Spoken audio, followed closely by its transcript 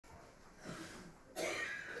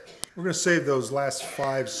We're going to save those last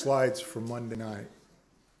 5 slides for Monday night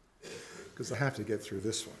because I have to get through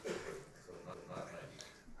this one.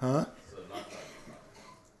 Huh?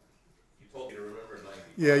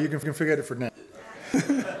 Yeah, you can forget it for now.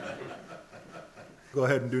 Go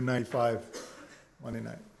ahead and do 95 Monday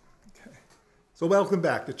night. Okay. So welcome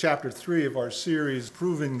back to chapter 3 of our series,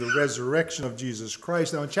 Proving the Resurrection of Jesus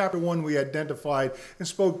Christ. Now in chapter 1, we identified and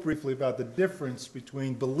spoke briefly about the difference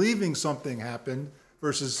between believing something happened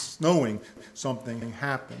versus knowing something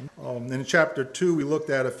happened. And in chapter 2, we looked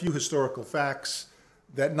at a few historical facts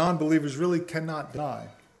that non-believers really cannot deny.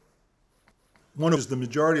 One is the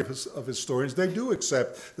majority of historians, they do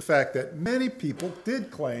accept the fact that many people did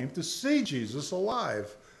claim to see Jesus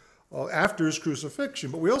alive after his crucifixion.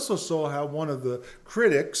 But we also saw how one of the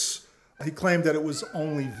critics, he claimed that it was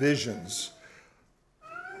only visions.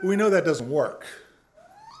 We know that doesn't work.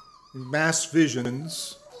 Mass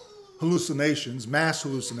visions, hallucinations, mass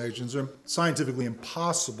hallucinations are scientifically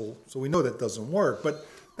impossible, so we know that doesn't work. But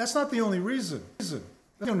that's not the only reason.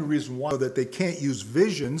 The only reason why that they can't use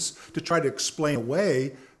visions to try to explain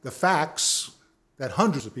away the facts that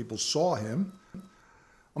hundreds of people saw him.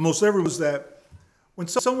 Almost everyone was that when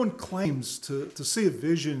someone claims to see a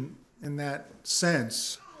vision in that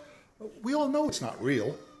sense, we all know it's not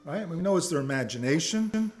real, right? We know it's their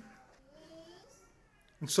imagination.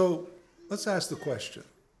 And so let's ask the question.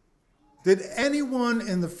 Did anyone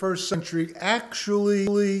in the first century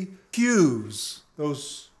actually accuse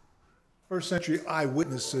those first century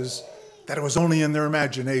eyewitnesses that it was only in their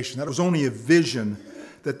imagination, that it was only a vision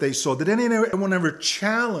that they saw? Did anyone ever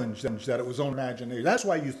challenge them that it was only imagination? That's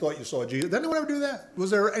why you thought you saw Jesus. Did anyone ever do that?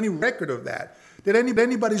 Was there any record of that? Did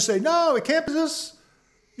anybody say, no, it can't be this?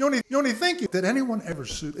 You only think. Did anyone ever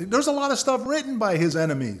sue? There's a lot of stuff written by his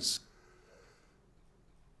enemies.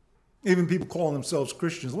 Even people calling themselves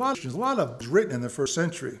Christians. A lot of it was written in the first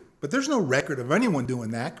century. But there's no record of anyone doing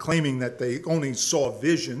that, claiming that they only saw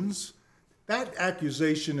visions. That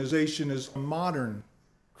accusation is modern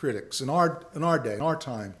critics in our day, in our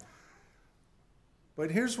time. But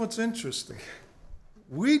here's what's interesting.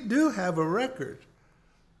 We do have a record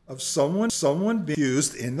of someone being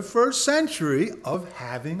accused in the first century of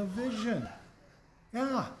having a vision.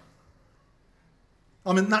 Yeah.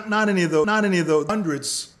 I mean, not any of those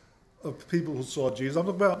hundreds of people who saw Jesus. I'm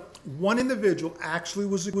talking about one individual actually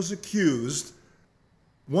was accused.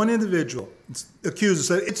 One individual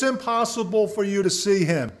accused and said, it's impossible for you to see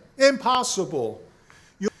him. Impossible.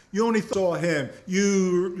 You only saw him.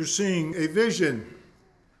 You're seeing a vision.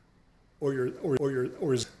 Or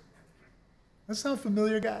that sound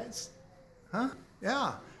familiar, guys? Huh?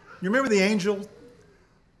 Yeah. You remember the angel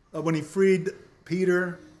when he freed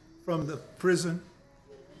Peter from the prison?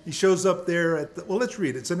 He shows up there well, let's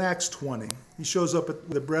read it. It's in Acts 20. He shows up at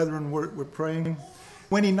the brethren were praying.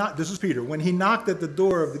 When he knocked, this is Peter, when he knocked at the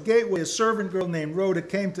door of the gateway, a servant girl named Rhoda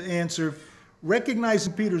came to answer.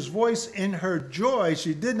 Recognizing Peter's voice, in her joy,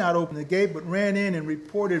 she did not open the gate, but ran in and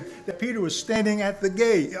reported that Peter was standing at the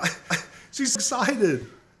gate. She's excited.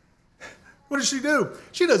 What does she do?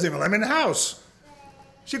 She doesn't even let him in the house.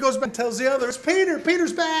 She goes back and tells the others,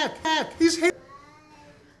 Peter's back, he's here.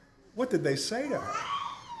 What did they say to her?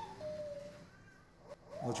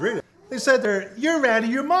 Let's read it. They said to her, you're out of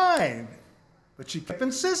your mind. But she kept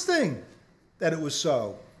insisting that it was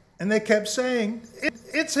so. And they kept saying,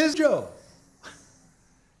 it's his Joe.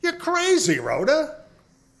 You're crazy, Rhoda.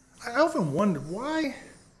 I often wondered why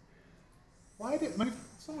did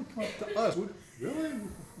someone come up to us? Really?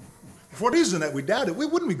 For the reason that we doubted,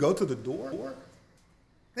 wouldn't we go to the door?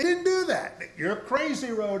 They didn't do that. You're crazy,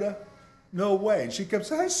 Rhoda. No way. And she kept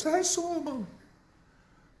saying, I saw him.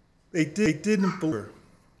 They didn't believe her.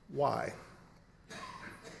 Why?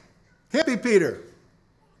 Can't be Peter.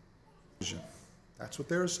 That's what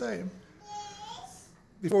they were saying.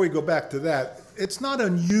 Before we go back to that, it's not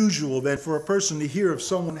unusual that for a person to hear of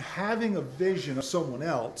someone having a vision of someone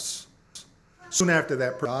else soon after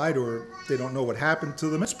that person died, or they don't know what happened to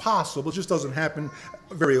them. It's possible. It just doesn't happen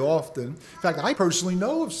very often. In fact, I personally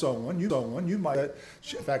know of someone you might.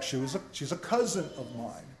 In fact, she's a cousin of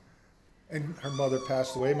mine. And her mother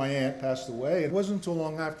passed away, my aunt passed away. It wasn't too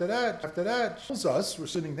long after that, she tells us, we're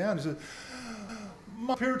sitting down, he said,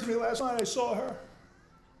 Mom appeared to me last night, I saw her.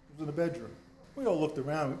 It was in the bedroom. We all looked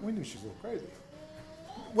around, we knew she was a little crazy.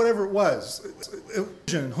 Whatever it was,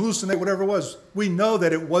 hallucinate, whatever it was, we know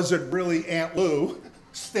that it wasn't really Aunt Lou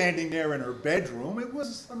standing there in her bedroom. It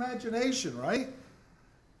was imagination, right?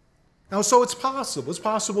 Now, so it's possible to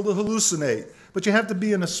hallucinate, but you have to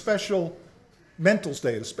be in a special mental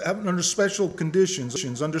state, under special conditions,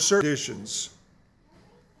 under certain conditions.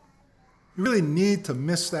 You really need to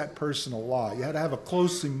miss that person a lot. You had to have a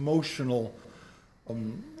close emotional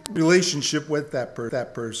relationship with that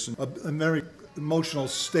person, a very emotional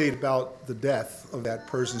state about the death of that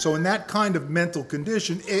person. So in that kind of mental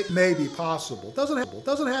condition, it may be possible. It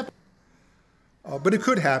doesn't happen. But it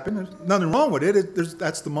could happen. There's nothing wrong with it.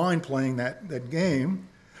 That's the mind playing that game.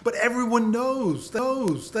 But everyone knows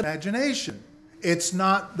the imagination. It's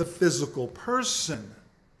not the physical person,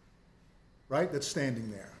 right, that's standing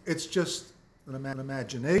there. It's just an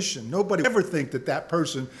imagination. Nobody would ever think that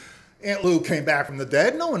person, Aunt Lou, came back from the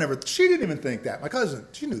dead. No one ever, she didn't even think that. My cousin,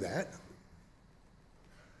 she knew that.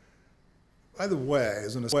 By the way,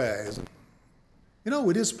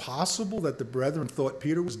 it is possible that the brethren thought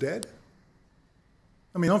Peter was dead.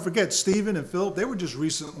 I mean, don't forget, Stephen and Philip, they were just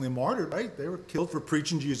recently martyred, right? They were killed for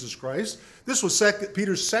preaching Jesus Christ. This was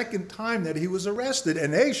Peter's second time that he was arrested,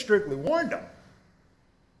 and they strictly warned him.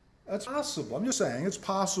 That's possible. I'm just saying, it's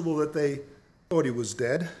possible that they thought he was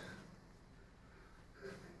dead.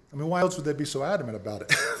 I mean, why else would they be so adamant about it?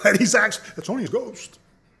 That that's only his ghost.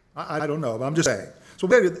 I don't know, but I'm just saying. So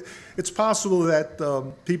it's possible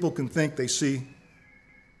that people can think they see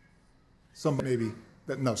somebody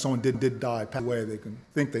someone did die, passed away. They can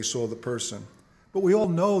think they saw the person. But we all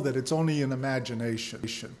know that it's only an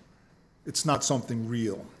imagination. It's not something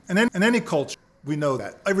real. And in any culture, we know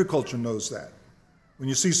that. Every culture knows that. When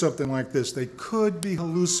you see something like this, they could be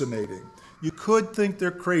hallucinating. You could think they're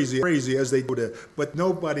crazy as they do it, but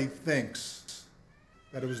nobody thinks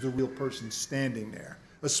that it was the real person standing there,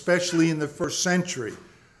 especially in the first century.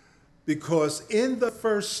 Because in the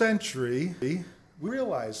first century, we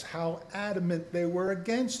realize how adamant they were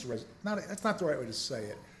against resurrection. That's not the right way to say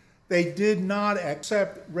it. They did not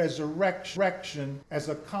accept resurrection as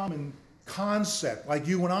a common concept like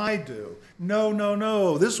you and I do.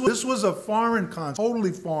 No. This was a foreign concept,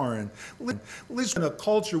 totally foreign. At least in a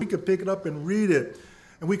culture, we could pick it up and read it,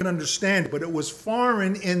 and we can understand it, but it was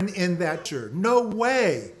foreign in that church. No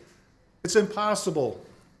way. It's impossible.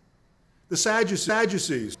 The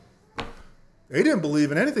Sadducees, they didn't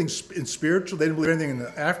believe in anything in spiritual. They didn't believe in anything in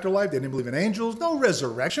the afterlife. They didn't believe in angels. No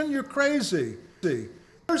resurrection. You're crazy. The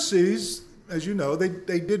Pharisees, as you know, they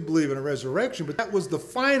did believe in a resurrection, but that was the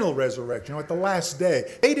final resurrection, at the last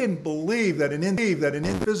day. They didn't believe that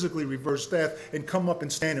an physically reverse death and come up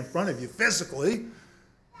and stand in front of you physically.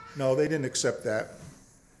 No, they didn't accept that.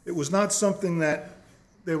 It was not something that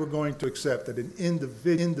they were going to accept, that an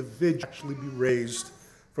individual actually be raised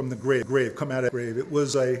from the grave, come out of the grave. It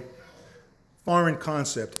was a foreign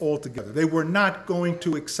concept altogether. They were not going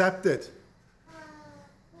to accept it.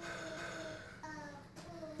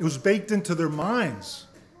 It was baked into their minds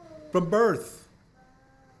from birth.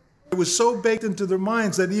 It was so baked into their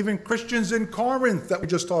minds that even Christians in Corinth that we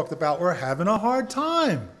just talked about were having a hard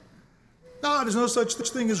time. No, there's no such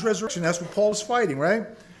thing as resurrection. That's what Paul is fighting, right?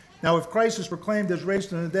 Now, if Christ is proclaimed as raised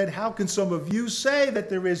from the dead, how can some of you say that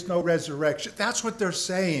there is no resurrection? That's what they're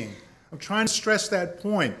saying. I'm trying to stress that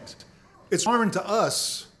point. It's foreign to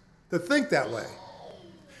us to think that way.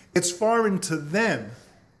 It's foreign to them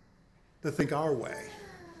to think our way.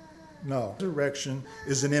 No, resurrection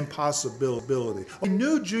is an impossibility. They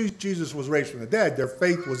knew Jesus was raised from the dead. Their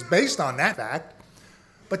faith was based on that fact,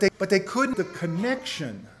 but they couldn't the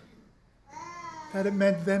connection that it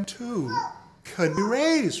meant them too could be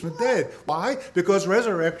raised from the dead. Why? Because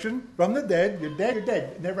resurrection from the dead, you're dead.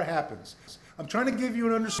 It never happens. I'm trying to give you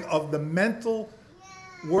an understanding of the mental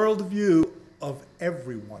worldview of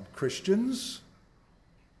everyone, Christians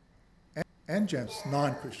and gents,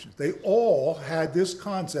 non-Christians. They all had this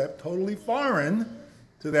concept totally foreign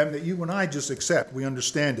to them that you and I just accept. We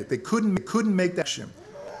understand it. They couldn't make that connection.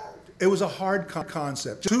 It was a hard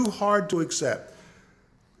concept, too hard to accept.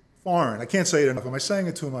 Foreign. I can't say it enough. Am I saying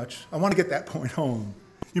it too much? I want to get that point home.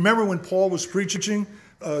 You remember when Paul was preaching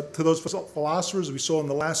to those philosophers we saw in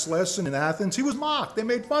the last lesson in Athens? He was mocked. They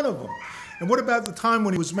made fun of him. And what about the time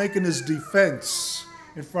when he was making his defense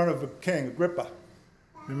in front of a king, Agrippa?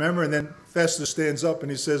 Remember? And then Festus stands up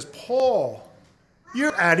and he says, Paul,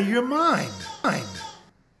 you're out of your mind.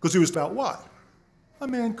 Because he was about what? A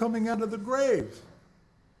man coming out of the grave.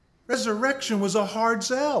 Resurrection was a hard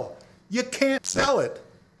sell. You can't sell it.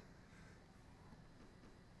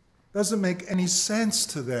 Doesn't make any sense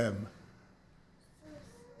to them.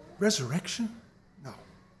 Resurrection? No.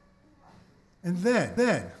 And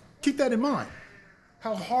then, keep that in mind,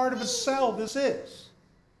 how hard of a sell this is.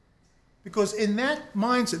 Because in that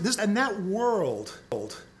mindset, in that world,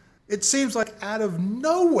 it seems like out of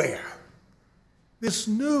nowhere, this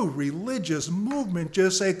new religious movement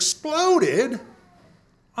just exploded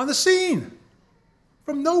on the scene.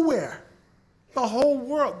 From nowhere. The whole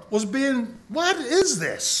world was being, what is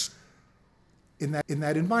this? in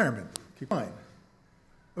that environment. Keep in mind.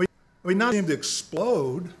 I mean, not seem to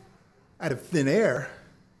explode out of thin air.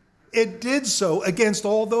 It did so against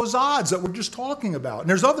all those odds that we're just talking about. And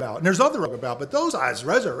there's other about, but those odds,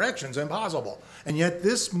 resurrection's impossible. And yet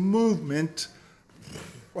this movement,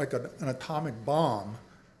 like an atomic bomb,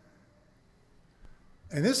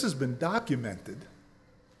 and this has been documented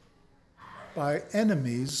by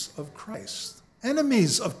enemies of Christ.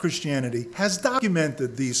 Enemies of Christianity has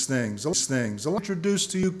documented these things. I'll introduce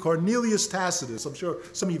to you Cornelius Tacitus. I'm sure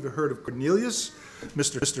some of you have heard of Cornelius.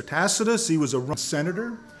 Mr. Tacitus, he was a Roman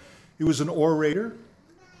senator. He was an orator,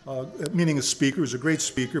 meaning a speaker. He was a great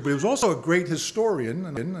speaker, but he was also a great historian,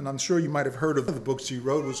 and I'm sure you might have heard of the books he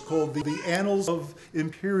wrote. It was called The Annals of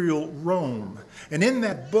Imperial Rome. And in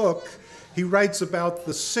that book, he writes about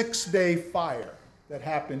the Six-Day Fire that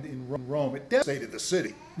happened in Rome. It devastated the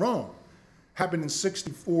city, Rome. Happened in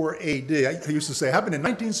 64 AD. I used to say it happened in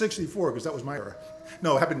 1964 because that was my era.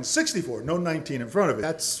 No, it happened in 64, no 19 in front of it.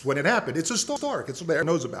 That's when it happened. It's historic. It's there,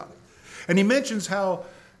 knows about it. And he mentions how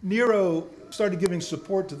Nero started giving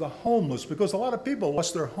support to the homeless because a lot of people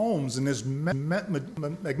lost their homes in this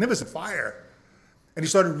magnificent fire. And he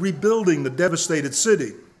started rebuilding the devastated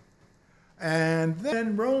city. And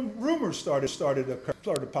then rumors started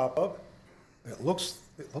to pop up. It looks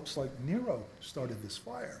like Nero started this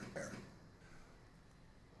fire.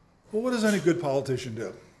 Well, what does any good politician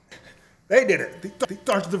do? They did it. He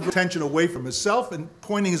starts to divert attention away from himself and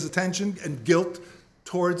pointing his attention and guilt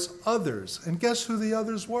towards others. And guess who the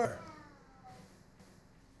others were?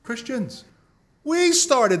 Christians. We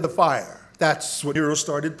started the fire. That's what Nero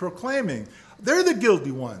started proclaiming. They're the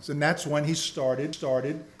guilty ones. And that's when he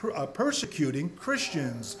started persecuting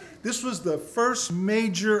Christians. This was the first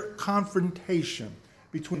major confrontation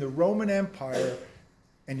between the Roman Empire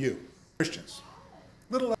and you, Christians.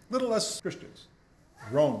 Little less Christians.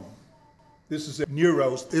 Rome. This is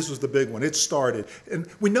Nero's. This was the big one. It started. And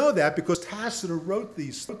we know that because Tacitus wrote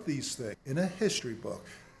these things in a history book.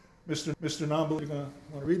 Mr. Nomble, you're going to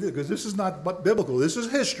want to read it? Because this is not biblical. This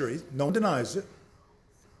is history. No one denies it.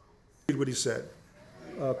 Read what he said.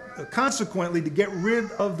 Consequently, to get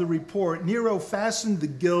rid of the report, Nero fastened the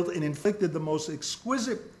guilt and inflicted the most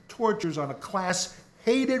exquisite tortures on a class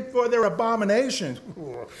hated for their abominations.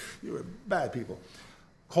 You were bad people.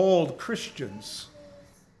 Called Christians.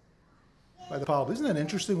 By the Bible. Isn't that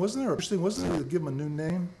interesting? Wasn't there to give them a new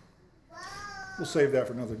name? We'll save that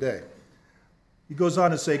for another day. He goes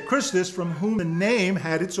on to say, Christus, from whom the name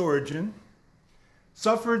had its origin,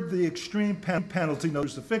 suffered the extreme penalty,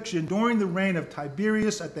 notice the fiction, during the reign of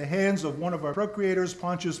Tiberius at the hands of one of our procurators,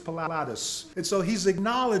 Pontius Pilatus. And so he's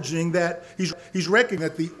acknowledging that, he's reckoning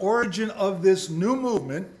that the origin of this new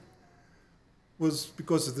movement was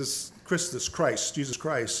because of this Christ, Jesus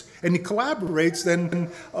Christ. And he collaborates then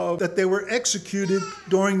that they were executed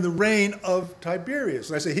during the reign of Tiberius.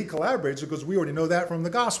 And I say he collaborates because we already know that from the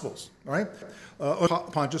Gospels, right?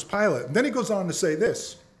 Pontius Pilate. And then he goes on to say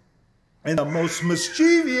this. And the most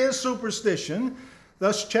mischievous superstition,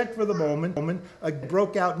 thus checked for the moment,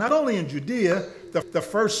 broke out not only in Judea, the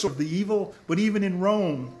first of the evil, but even in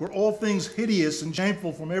Rome, where all things hideous and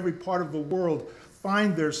shameful from every part of the world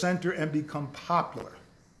find their center and become popular.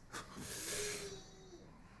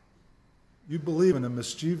 You believe in a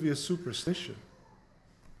mischievous superstition.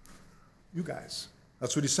 You guys.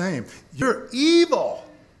 That's what he's saying. You're evil.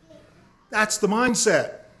 That's the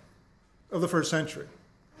mindset of the first century.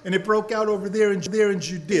 And it broke out over there in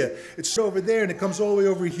Judea. It's over there and it comes all the way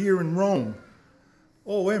over here in Rome.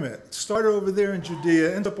 Oh, wait a minute. It started over there in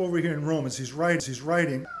Judea, ends up over here in Rome as he's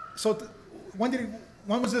writing. So when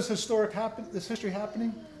was this history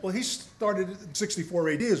happening? Well, he started in 64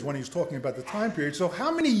 AD is when he was talking about the time period. So how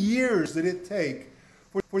many years did it take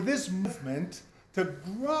for this movement to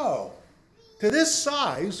grow to this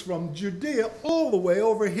size from Judea all the way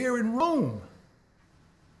over here in Rome?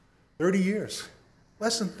 30 years.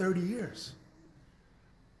 Less than 30 years.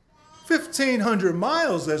 1,500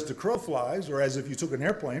 miles as the crow flies, or as if you took an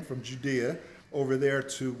airplane from Judea over there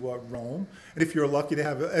to Rome. And if you're lucky to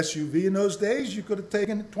have an SUV in those days, you could have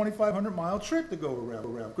taken a 2,500-mile trip to go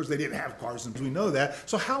around. Of course, they didn't have cars, and we know that.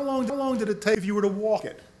 So how long did it take if you were to walk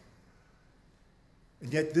it?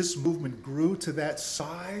 And yet this movement grew to that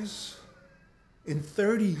size in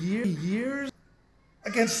 30 years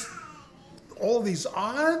against all these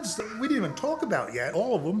odds that we didn't even talk about yet,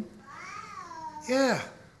 all of them. Yeah.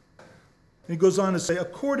 He goes on to say,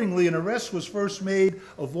 accordingly, an arrest was first made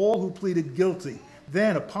of all who pleaded guilty.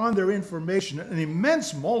 Then, upon their information, an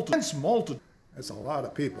immense multitude, that's a lot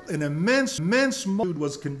of people, an immense multitude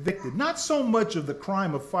was convicted, not so much of the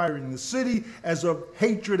crime of firing the city as of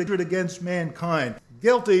hatred against mankind.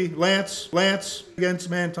 Guilty, Lance against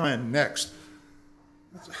mankind. Next.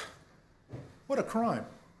 What a crime.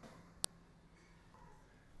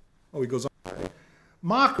 Oh, he goes on.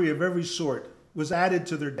 Mockery of every sort was added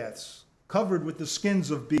to their deaths. Covered with the skins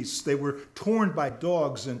of beasts, they were torn by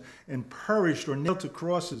dogs and perished or nailed to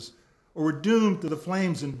crosses, or were doomed to the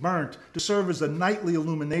flames and burnt to serve as a nightly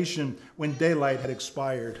illumination when daylight had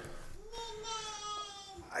expired.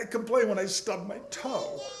 I complain when I stub my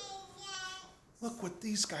toe. Look what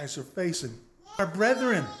these guys are facing. Our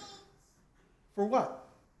brethren. For what?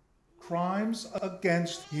 Crimes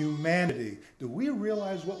against humanity. Do we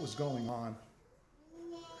realize what was going on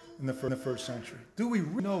in the first century? Do we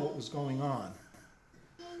really know what was going on?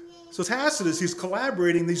 So Tacitus, he's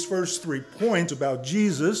collaborating these first 3 points about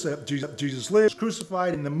Jesus, that Jesus lived,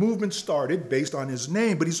 crucified, and the movement started based on his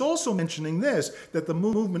name. But he's also mentioning this, that the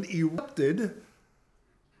movement erupted.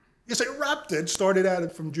 Yes, erupted, started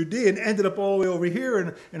out from Judea and ended up all the way over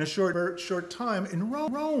here in a short time in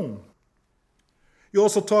Rome. He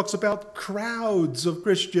also talks about crowds of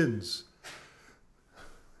Christians.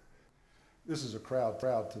 This is a crowd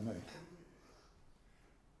to me.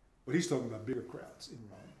 But he's talking about bigger crowds in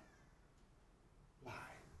Rome. Why?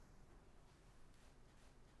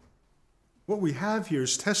 What we have here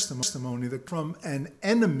is testimony that from an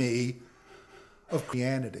enemy of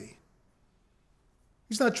Christianity.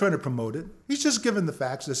 He's not trying to promote it. He's just giving the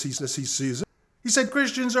facts as he sees it. He said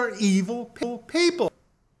Christians are evil people.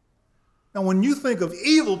 Now, when you think of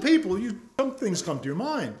evil people, some things come to your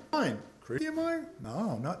mind. Christian mind?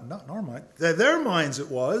 No, not in our mind. Their minds it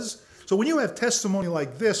was. So when you have testimony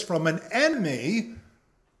like this from an enemy,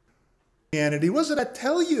 Christianity, what does that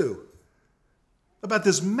tell you about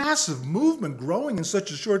this massive movement growing in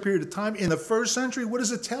such a short period of time in the first century? What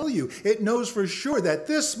does it tell you? It knows for sure that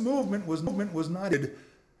this movement was not, it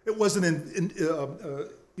wasn't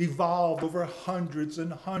evolved over hundreds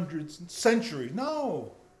and centuries.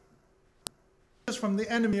 No. Just from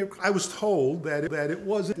the enemy. I was told that it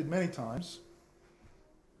wasn't many times.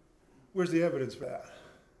 Where's the evidence for that?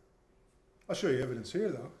 I'll show you evidence here,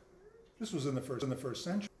 though. This was in the first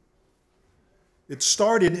century. It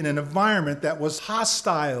started in an environment that was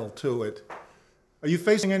hostile to it. Are you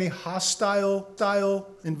facing any hostile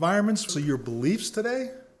environments to your beliefs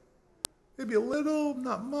today? Maybe a little,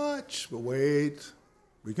 not much, but wait.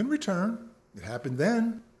 We can return. It happened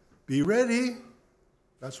then. Be ready.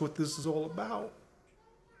 That's what this is all about.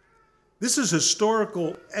 This is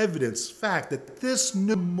historical evidence, fact, that this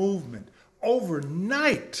new movement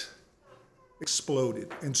overnight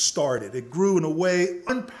exploded and started. It grew in a way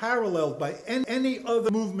unparalleled by any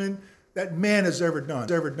other movement that man has ever done.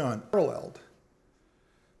 Paralleled.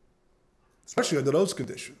 Especially under those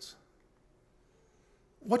conditions.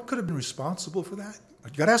 What could have been responsible for that?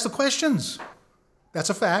 You got to ask the questions.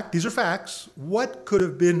 That's a fact. These are facts. What could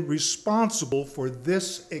have been responsible for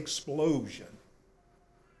this explosion?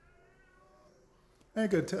 I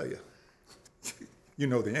ain't going to tell you. You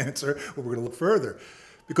know the answer, but we're going to look further.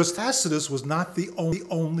 Because Tacitus was not the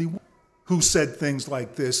only one who said things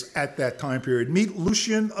like this at that time period. Meet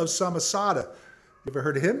Lucian of Samosata. You ever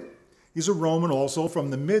heard of him? He's a Roman also from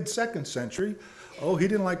the mid-2nd century. Oh, he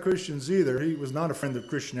didn't like Christians either. He was not a friend of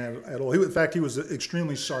Christianity at all. In fact, he was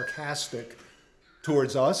extremely sarcastic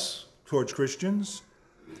towards us, towards Christians.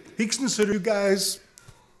 He considered you guys,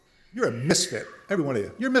 you're a misfit, every one of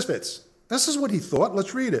you. You're misfits. This is what he thought.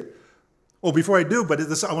 Let's read it. Oh, before I do, but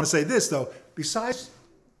I want to say this, though. Besides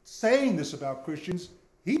saying this about Christians,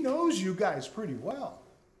 he knows you guys pretty well.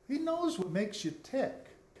 He knows what makes you tick.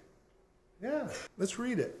 Yeah, let's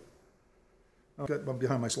read it. I'm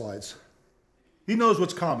behind my slides. He knows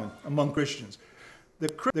what's common among Christians. The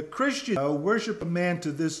Christians worship a man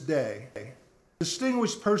to this day,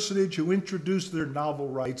 distinguished personage who introduced their novel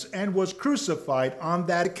rites and was crucified on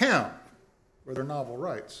that account for their novel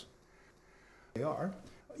rites. They are.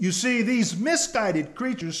 You see, these misguided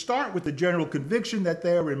creatures start with the general conviction that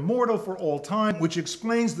they are immortal for all time, which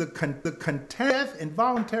explains the contempt and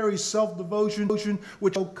voluntary self-devotion which is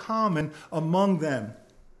so common among them.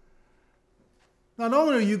 Not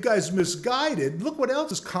only are you guys misguided, look what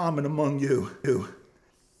else is common among you.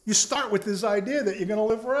 You start with this idea that you're going to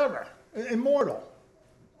live forever, immortal.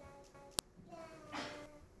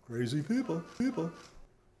 Crazy people.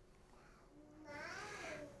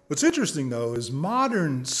 What's interesting, though, is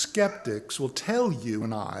modern skeptics will tell you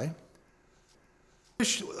and I,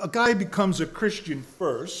 a guy becomes a Christian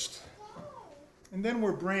first, and then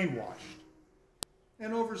we're brainwashed.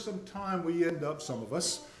 And over some time, we end up, some of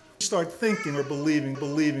us, start thinking or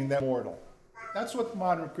believing that mortal. That's what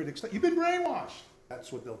modern critics say. You've been brainwashed.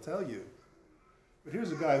 That's what they'll tell you. But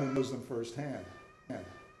here's a guy who knows them firsthand.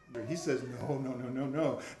 He says,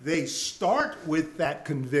 no. They start with that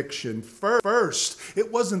conviction first.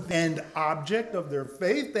 It wasn't the end object of their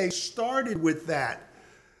faith. They started with that.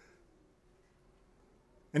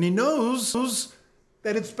 And he knows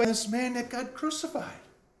that it's been this man that got crucified.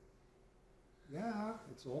 Yeah,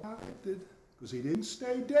 it's all connected, because he didn't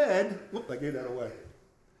stay dead. Whoop, I gave that away.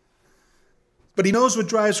 But he knows what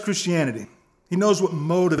drives Christianity. He knows what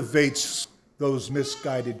motivates those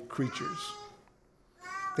misguided creatures.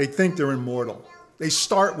 They think they're immortal. They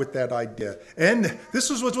start with that idea. And this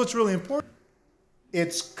is what's really important.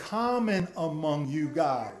 It's common among you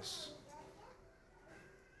guys.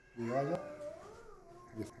 You realize that?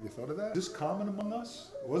 Have you thought of that? Is this common among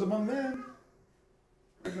us? It was among them.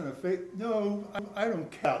 They're going to face, no, I don't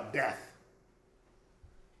count death.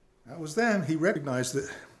 That was them. He recognized that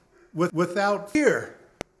without fear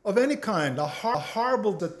of any kind, the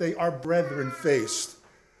horrible that our brethren faced.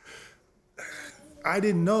 I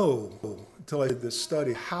didn't know until I did this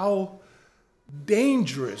study how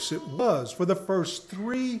dangerous it was for the first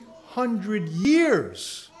 300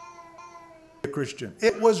 years a Christian.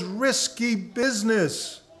 It was risky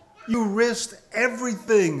business. You risked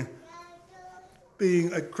everything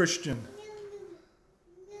being a Christian.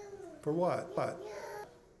 For what?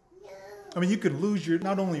 I mean, you could lose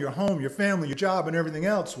not only your home, your family, your job, and everything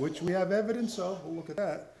else, which we have evidence of. We'll look at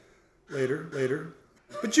that later.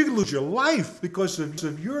 But you can lose your life because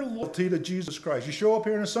of your loyalty to Jesus Christ. You show up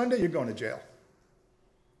here on a Sunday, you're going to jail.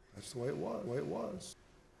 That's the way it was.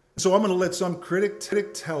 So I'm going to let some critic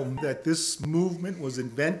tell me that this movement was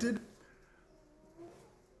invented.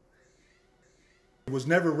 It was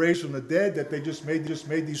never raised from the dead, that they just made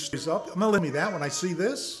these stories up. I'm going to let me that when I see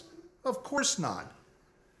this? Of course not.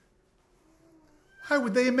 Why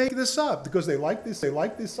would they make this up? Because they like this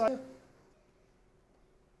idea?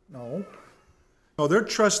 No, their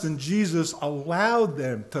trust in Jesus allowed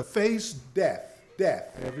them to face death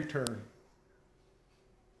at every turn.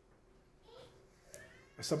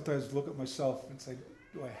 I sometimes look at myself and say,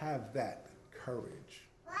 do I have that courage?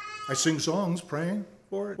 I sing songs praying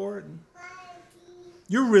for it.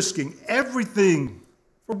 You're risking everything.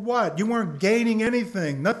 For what? You weren't gaining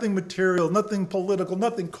anything. Nothing material, nothing political,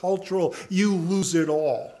 nothing cultural. You lose it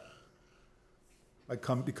all by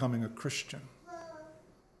becoming a Christian.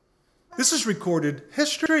 This is recorded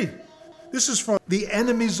history. This is from the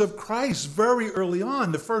enemies of Christ very early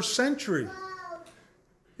on, the first century.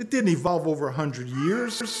 It didn't evolve over 100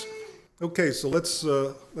 years. Okay, so let's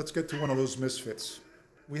get to one of those misfits.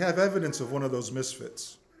 We have evidence of one of those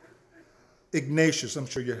misfits. Ignatius, I'm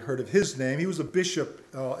sure you heard of his name. He was a bishop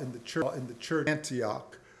in the church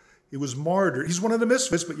Antioch. He was martyred. He's one of the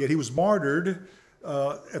misfits, but yet he was martyred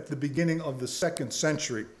at the beginning of the 2nd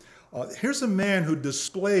century. Here's a man who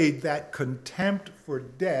displayed that contempt for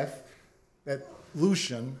death that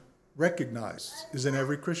Lucian recognized is in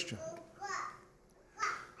every Christian.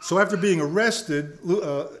 So after being arrested,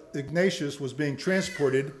 Ignatius was being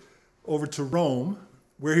transported over to Rome,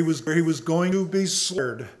 where he was going to be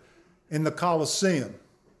slaughtered in the Colosseum.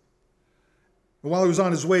 And while he was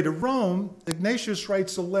on his way to Rome, Ignatius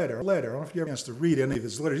writes a letter. I don't know if you have a chance to read any of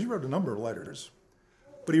his letters. He wrote a number of letters.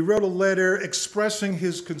 But he wrote a letter expressing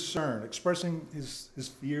his concern, expressing his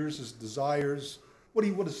fears, his desires, what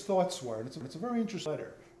his thoughts were. And it's a very interesting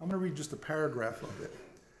letter. I'm going to read just a paragraph of it.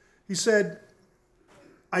 He said,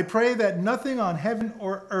 I pray that nothing on heaven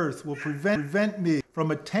or earth will prevent me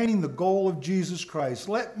from attaining the goal of Jesus Christ.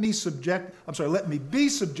 Let me be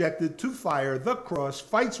subjected to fire, the cross,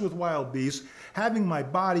 fights with wild beasts, having my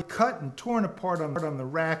body cut and torn apart on the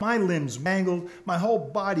rack, my limbs mangled, my whole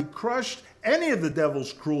body crushed, any of the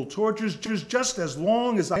devil's cruel tortures, just as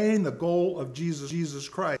long as I attain the goal of Jesus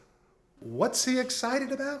Christ. What's he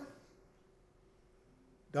excited about?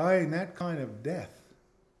 Dying that kind of death.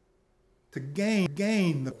 To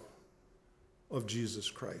gain the of Jesus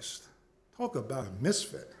Christ. Talk about a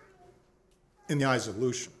misfit in the eyes of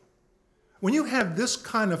Lucian. When you have this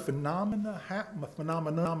kind of phenomenon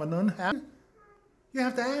happen, you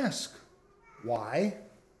have to ask, why?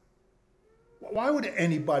 Why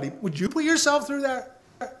would you put yourself through that?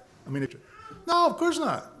 I mean, no, of course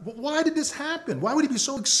not. But why did this happen? Why would he be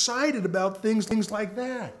so excited about things like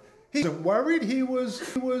that? He wasn't worried. He was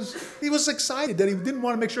excited that he didn't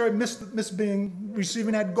want to make sure I missed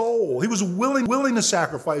receiving that goal. He was willing to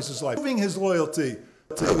sacrifice his life, proving his loyalty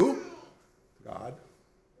to who? God.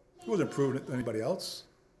 He wasn't proving it to anybody else.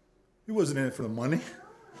 He wasn't in it for the money.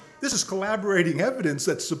 This is collaborating evidence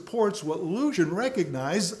that supports what Lucian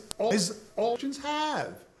recognized all Christians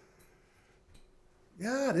have.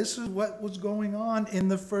 Yeah, this is what was going on in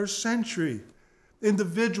the first century.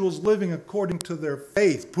 Individuals living according to their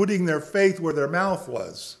faith, putting their faith where their mouth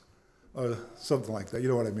was. something like that. You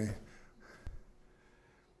know what I mean?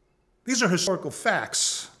 These are historical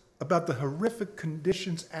facts about the horrific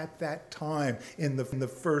conditions at that time in the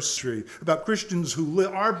first century, about Christians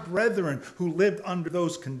our brethren who lived under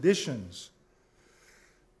those conditions.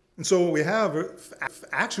 And so what we have,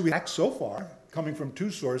 actually so far, coming from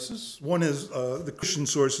two sources. One is the Christian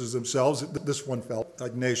sources themselves. This one felt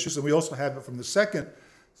Ignatius. And we also have it from the second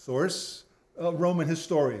source, Roman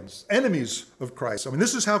historians, enemies of Christ. I mean,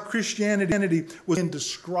 this is how Christianity was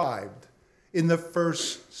described in the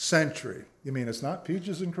first century. You mean it's not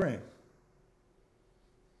peaches and cream?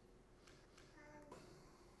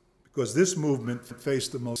 Because this movement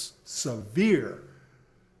faced the most severe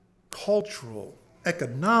cultural,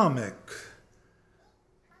 economic,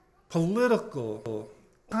 political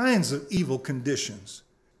kinds of evil conditions.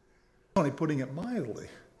 Only putting it mildly.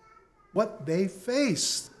 What they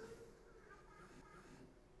faced.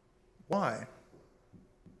 Why?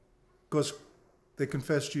 Because they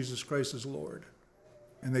confessed Jesus Christ as Lord.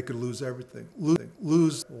 And they could lose everything.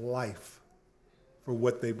 Lose life for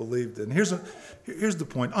what they believed in. Here's the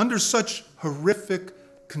point. Under such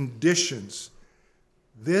horrific conditions,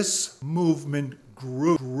 this movement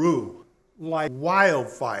grew like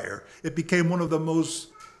wildfire. It became one of the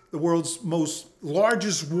world's most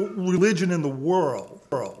largest religion in the world.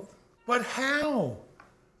 But how?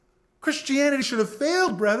 Christianity should have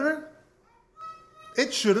failed, brethren.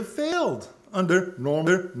 It should have failed under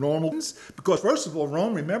normal, because first of all,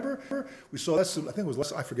 Rome, remember, we saw lesson, I think it was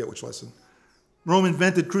lesson, I forget which lesson. Rome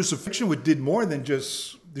invented crucifixion, which did more than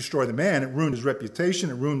just destroy the man. It ruined his reputation.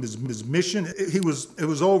 It ruined his mission. It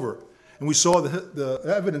was over. And we saw the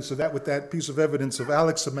evidence of that with that piece of evidence of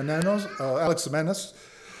Alexamenus.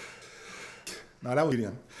 Now that was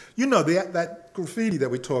medium. You know, that graffiti that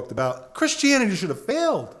we talked about. Christianity should have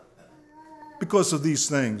failed because of these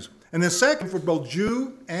things. And then second, for both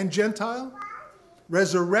Jew and Gentile,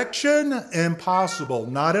 resurrection, impossible.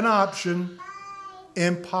 Not an option,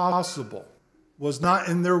 impossible. Was not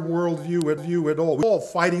in their worldview at all. We were all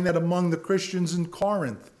fighting that among the Christians in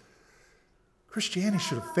Corinth. Christianity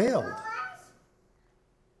should have failed.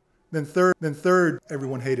 Then third,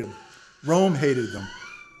 everyone hated them. Rome hated them.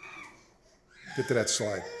 Get to that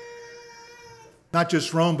slide. Not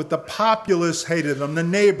just Rome, but the populace hated them, the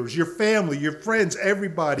neighbors, your family, your friends,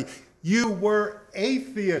 everybody. You were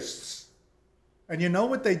atheists. And you know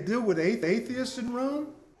what they do with atheists in Rome?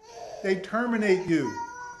 They terminate you.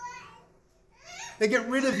 They get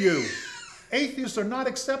rid of you. Atheists are not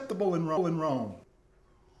acceptable in Rome.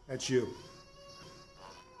 That's you.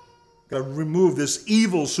 Got to remove this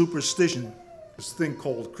evil superstition, this thing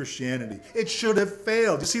called Christianity. It should have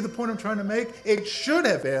failed. You see the point I'm trying to make? It should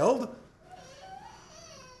have failed.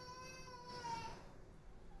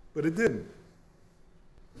 But it didn't.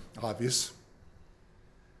 Obvious.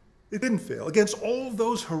 It didn't fail. Against all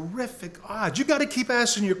those horrific odds, you got to keep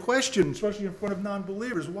asking your question, especially in front of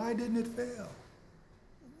non-believers. Why didn't it fail?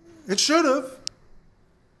 It should have.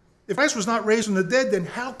 If Christ was not raised from the dead, then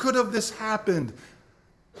how could have this happened?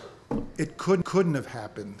 It couldn't have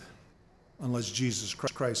happened unless Jesus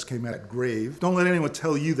Christ came out of that grave. Don't let anyone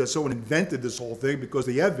tell you that someone invented this whole thing, because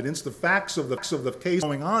the evidence, the facts of the case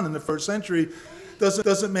going on in the first century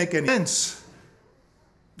doesn't make any sense.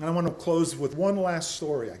 And I want to close with one last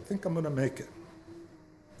story. I think I'm going to make it.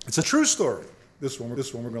 It's a true story. This one we're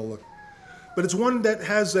going to look. But it's one that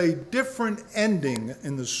has a different ending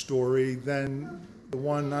in the story than the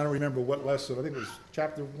one, I don't remember what lesson, I think it was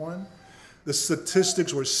chapter 1. The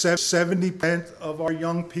statistics were 70% of our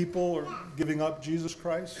young people are giving up Jesus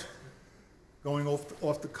Christ, going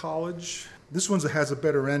off to college. This one has a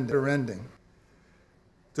better ending.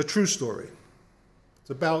 It's a true story. It's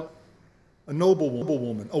about a noble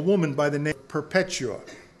woman, a woman by the name of Perpetua.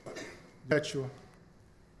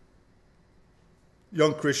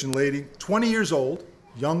 Young Christian lady, 20 years old,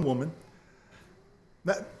 young woman.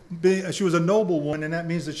 She was a noble woman, and that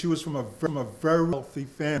means that she was from a very wealthy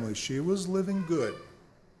family. She was living good,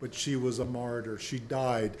 but she was a martyr. She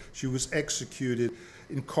died. She was executed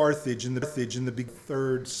in Carthage in the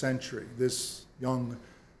 3rd century. This young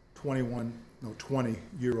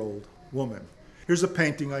 20-year-old woman. Here's a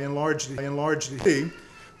painting. I enlarged it.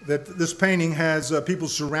 That this painting has people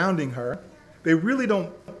surrounding her. They really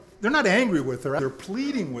don't. They're not angry with her. They're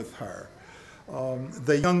pleading with her.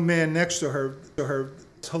 The young man next to her,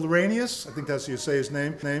 Hilarius, I think that's how you say his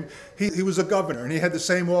name. He was a governor, and he had the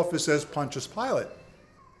same office as Pontius Pilate.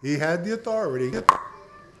 He had the authority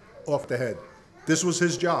off the head. This was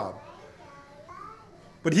his job.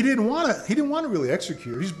 But he didn't want to really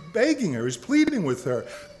execute her. He's begging her. He's pleading with her.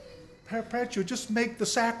 Perpetua, just make the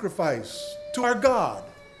sacrifice to our God,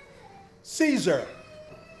 Caesar.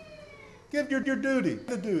 Give your duty,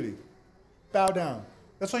 the duty. Bow down.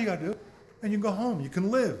 That's all you got to do. And you can go home. You can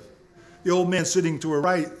live. The old man sitting to her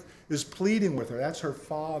right is pleading with her. That's her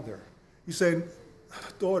father. He's saying,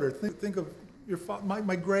 daughter, think of your father,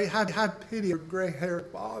 my gray, have pity, your gray-haired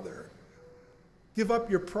father. Give up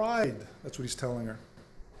your pride. That's what he's telling her.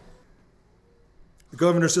 The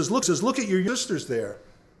governor says, look at your sisters there.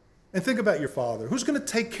 And think about your father. Who's going to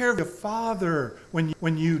take care of your father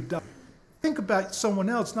when you die? Think about someone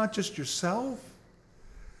else, not just yourself.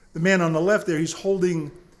 The man on the left there, he's holding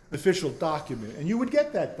an official document. And you would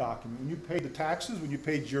get that document. When you paid the taxes, when you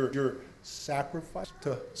paid your sacrifice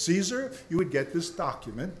to Caesar, you would get this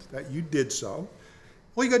document that you did so.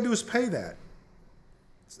 All you got to do is pay that.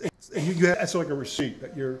 And that's like a receipt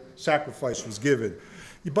that your sacrifice was given.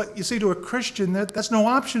 But you see, to a Christian, that's no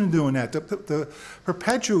option in doing that. The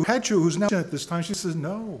Perpetua, who's now at this time, she says,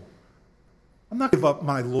 no, I'm not going to give up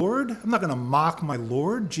my Lord. I'm not going to mock my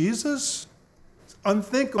Lord, Jesus. It's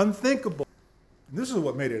unthinkable. And this is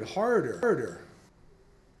what made it harder.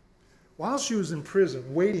 While she was in prison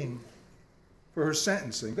waiting for her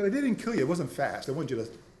sentencing, but I didn't kill you. It wasn't fast. I want you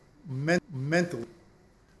to mentally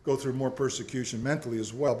go through more persecution mentally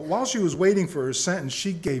as well. But while she was waiting for her sentence,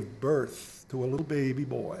 she gave birth to a little baby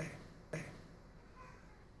boy.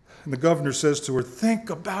 And the governor says to her, think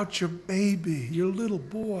about your baby, your little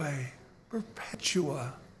boy,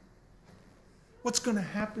 Perpetua. What's going to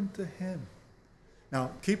happen to him?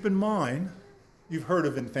 Now, keep in mind, you've heard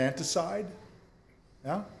of infanticide.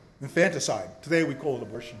 Yeah? Infanticide. Today we call it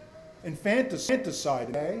abortion. Infanticide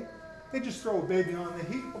today, they just throw a baby on the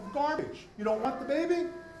heap of garbage. You don't want the baby?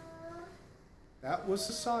 That was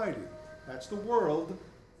society. That's the world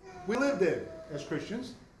we lived in as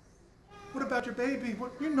Christians. What about your baby?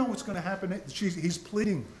 You know what's going to happen. He's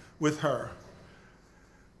pleading with her.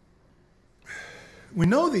 We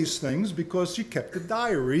know these things because she kept a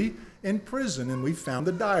diary in prison, and we found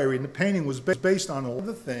the diary, and the painting was based on all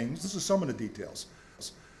the things. This is some of the details,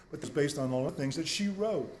 but it's based on all the things that she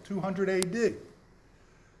wrote, 200 AD.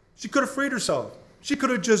 She could have freed herself. She could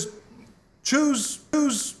have just choose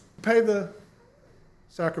pay the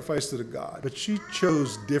sacrifice to the God, but she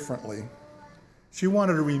chose differently. She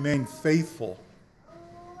wanted to remain faithful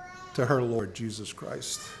to her Lord Jesus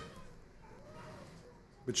Christ,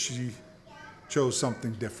 but she chose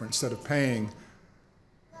something different instead of paying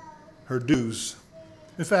her dues.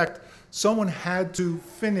 In fact, someone had to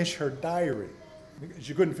finish her diary.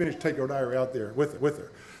 She couldn't take her diary out there with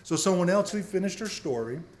her. So someone else finished her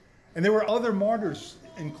story, and there were other martyrs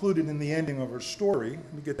included in the ending of her story.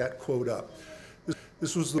 Let me get that quote up.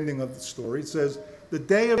 This was the ending of the story. It says, the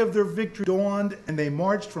day of their victory dawned, and they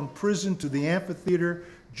marched from prison to the amphitheater,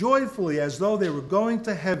 joyfully as though they were going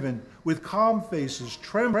to heaven, with calm faces,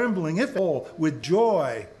 trembling, if at all, with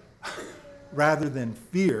joy rather than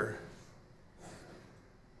fear.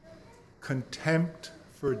 Contempt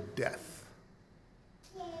for death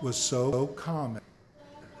was so common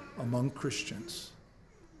among Christians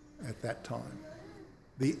at that time.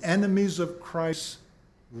 The enemies of Christ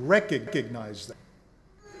recognized that.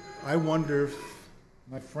 I wonder if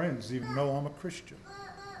my friends even know I'm a Christian.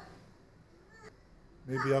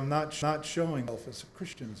 Maybe I'm not showing myself as a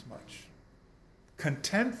Christian as much.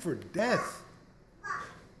 Contempt for death.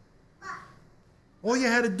 All you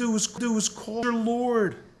had to do was call your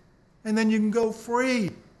Lord, and then you can go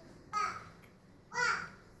free.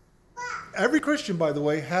 Every Christian, by the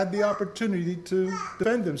way, had the opportunity to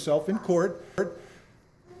defend himself in court.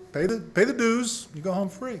 Pay the dues, you go home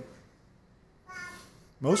free.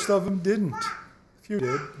 Most of them didn't. A few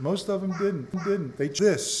did. Most of them didn't. They chose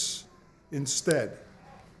this instead.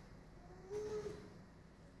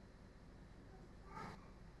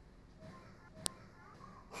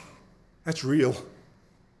 That's real.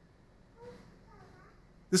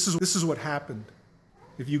 This is what happened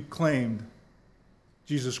if you claimed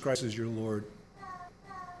Jesus Christ is your Lord.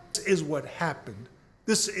 This is what happened.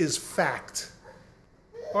 This is fact.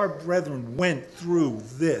 Our brethren went through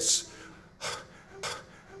this.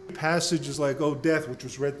 Passages like, oh, death, which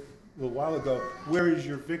was read a little while ago, where is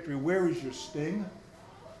your victory? Where is your sting?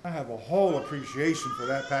 I have a whole appreciation for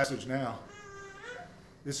that passage now.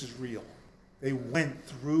 This is real. They went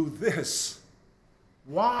through this.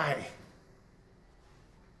 Why?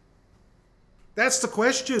 That's the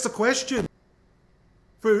question. It's the question.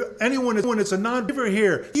 For anyone that's a non-believer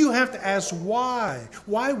here, you have to ask why.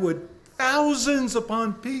 Why would thousands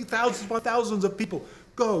upon thousands of people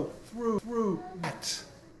go through that?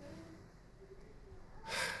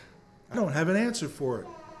 I don't have an answer for it.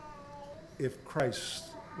 If Christ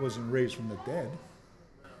wasn't raised from the dead,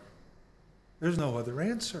 there's no other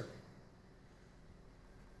answer.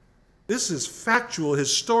 This is factual,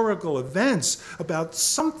 historical events about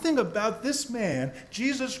something about this man,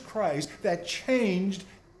 Jesus Christ, that changed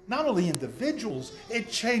not only individuals, it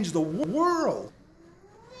changed the world.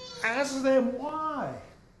 Ask them why.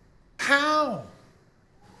 How?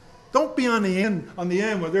 Don't be on the end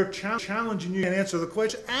where they're challenging you and answer the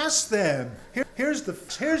question. Ask them. Here's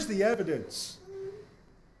the evidence.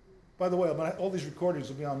 By the way, all these recordings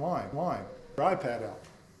will be online. Your iPad out.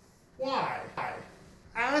 Why?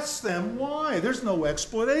 Ask them why. There's no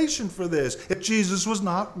explanation for this. If Jesus was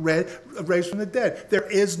not raised from the dead,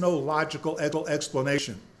 there is no logical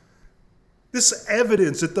explanation. This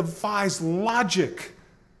evidence, it defies logic.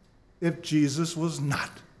 If Jesus was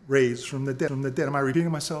not raised from the dead. Am I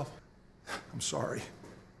repeating myself? I'm sorry.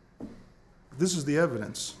 This is the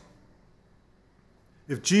evidence.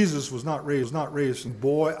 If Jesus was not raised,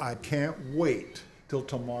 boy, I can't wait till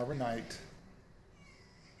tomorrow night.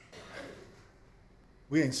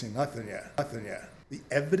 We ain't seen nothing yet. The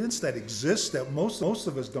evidence that exists that most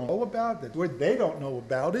of us don't know about, that they don't know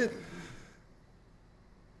about it.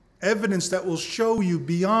 Evidence that will show you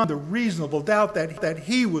beyond a reasonable doubt that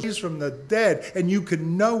he was raised from the dead, and you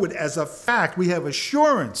can know it as a fact. We have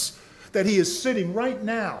assurance that he is sitting right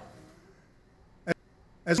now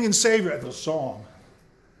as King and Savior. The song,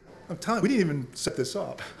 I'm telling you, we didn't even set this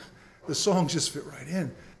up. The songs just fit right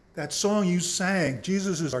in. That song you sang,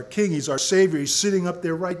 Jesus is our King, he's our Savior, he's sitting up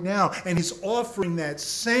there right now, and he's offering that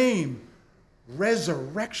same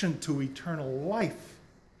resurrection to eternal life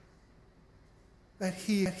that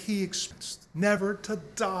he experienced, never to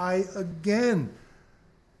die again.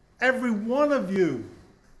 Every one of you,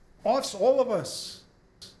 all of us,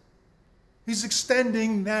 he's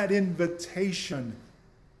extending that invitation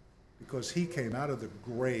because he came out of the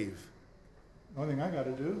grave. The only thing I got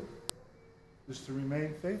to do is to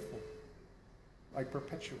remain faithful, like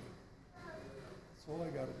perpetually. That's all I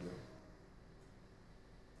got to do.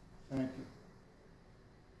 Thank you.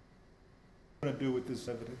 What am I going to do with this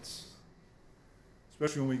evidence?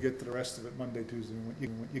 Especially when we get to the rest of it, Monday, Tuesday.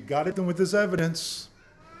 You got it done with this evidence.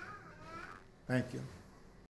 Thank you.